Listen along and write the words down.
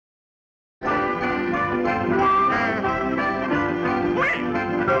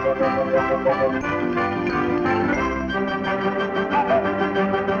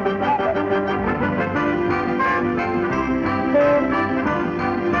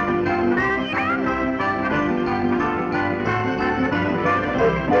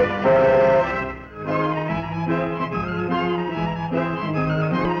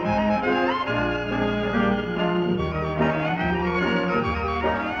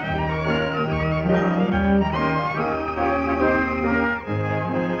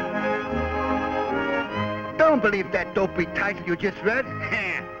don't believe that dopey title you just read.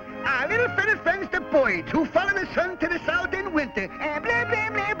 Our little friend's the voyage who follow the sun to the south in winter. And blah, blah,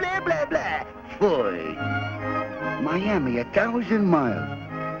 blah, blah, blah, blah. Boy, Miami, 1,000 miles.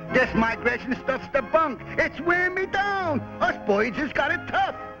 This migration stuff's the bunk. It's wearing me down. Us voyagers got it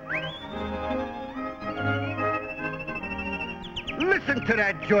tough. Listen to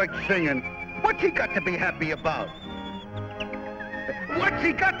that joint singing. What's he got to be happy about? What's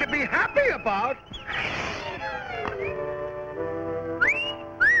he got to be happy about?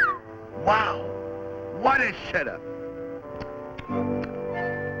 Wow, what a setup.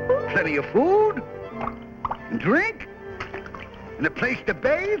 Plenty of food, and drink, and a place to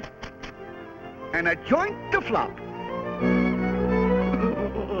bathe, and a joint to flop.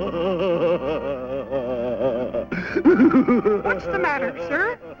 What's the matter,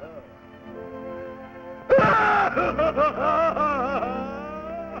 sir?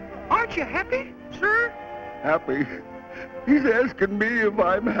 Aren't you happy, sir? Happy? He's asking me if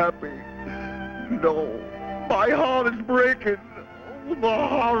I'm happy. No, my heart is breaking. Oh, the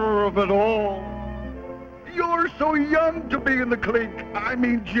horror of it all. You're so young to be in the clink, I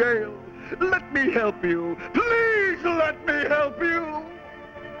mean jail. Let me help you. Please let me help you.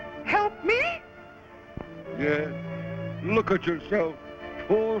 Help me? Yes. Look at yourself.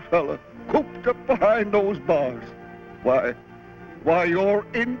 Poor fella, cooped up behind those bars. Why, you're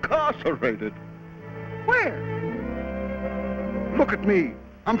incarcerated. Where? Look at me.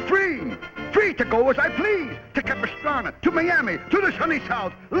 I'm free. Free to go as I please. To Capistrano, to Miami, to the sunny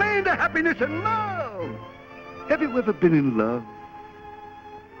south. Land of happiness and love. Have you ever been in love?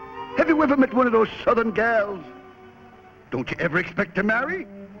 Have you ever met one of those southern gals? Don't you ever expect to marry?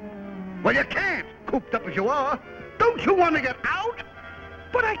 Well, you can't, cooped up as you are. Don't you want to get out?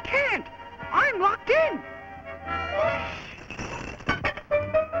 But I can't. I'm locked in.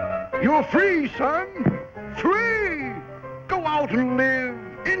 You're free, son. Free. Go out and live.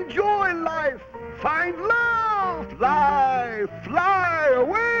 Enjoy life. Find love. Fly. Fly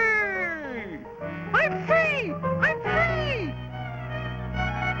away. I'm free. I'm free.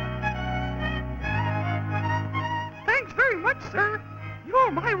 Thanks very much, sir.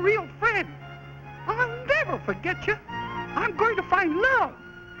 You're my real friend. I'll never forget you. I'm going to find love.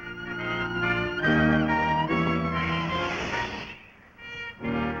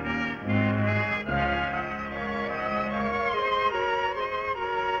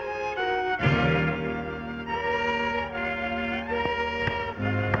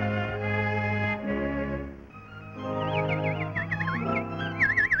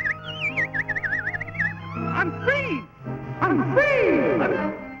 I'm free! I'm free!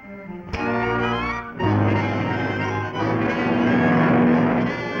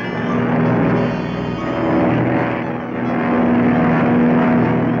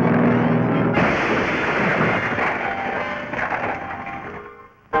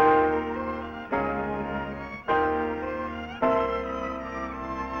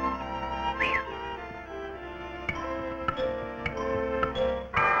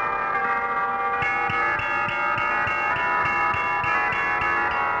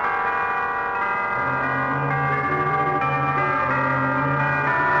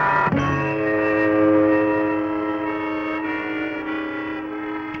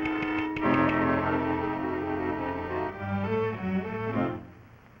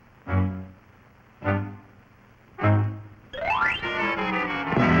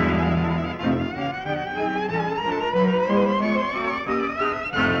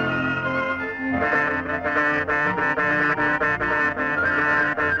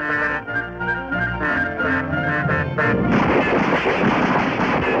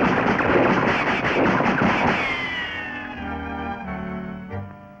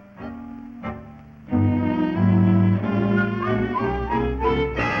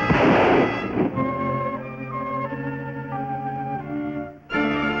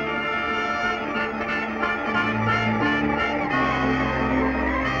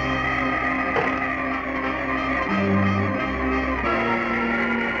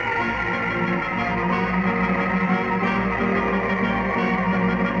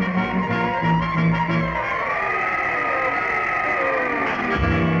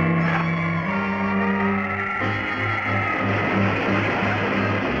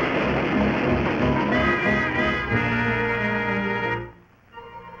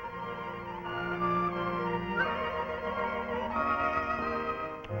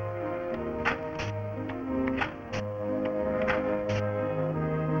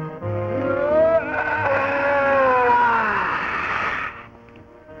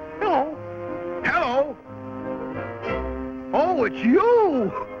 Oh, it's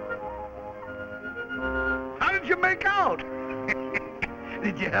you! How out.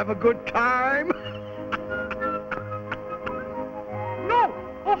 Did you have a good time? No,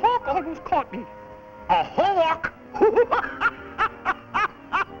 a hawk almost caught me. A hawk?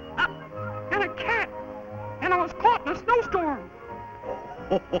 And a cat. And I was caught in a snowstorm.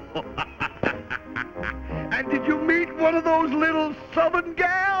 And did you meet one of those little southern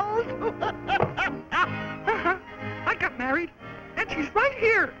gals? I got married, and she's right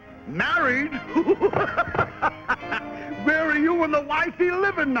here. Married? Where are you and the wifey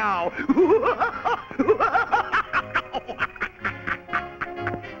living now?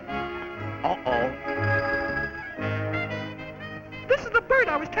 Uh-oh. This is the bird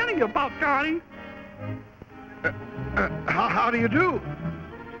I was telling you about, darling. How do you do?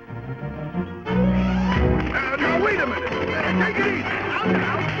 Now, wait a minute. Take it easy.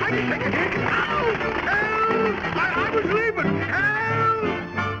 Now, I can take a hit. Help! Help! I was leaving. Help!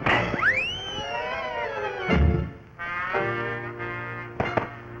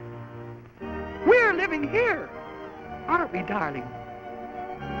 We're living here, aren't we, darling?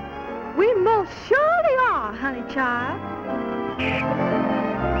 We most surely are, honey child.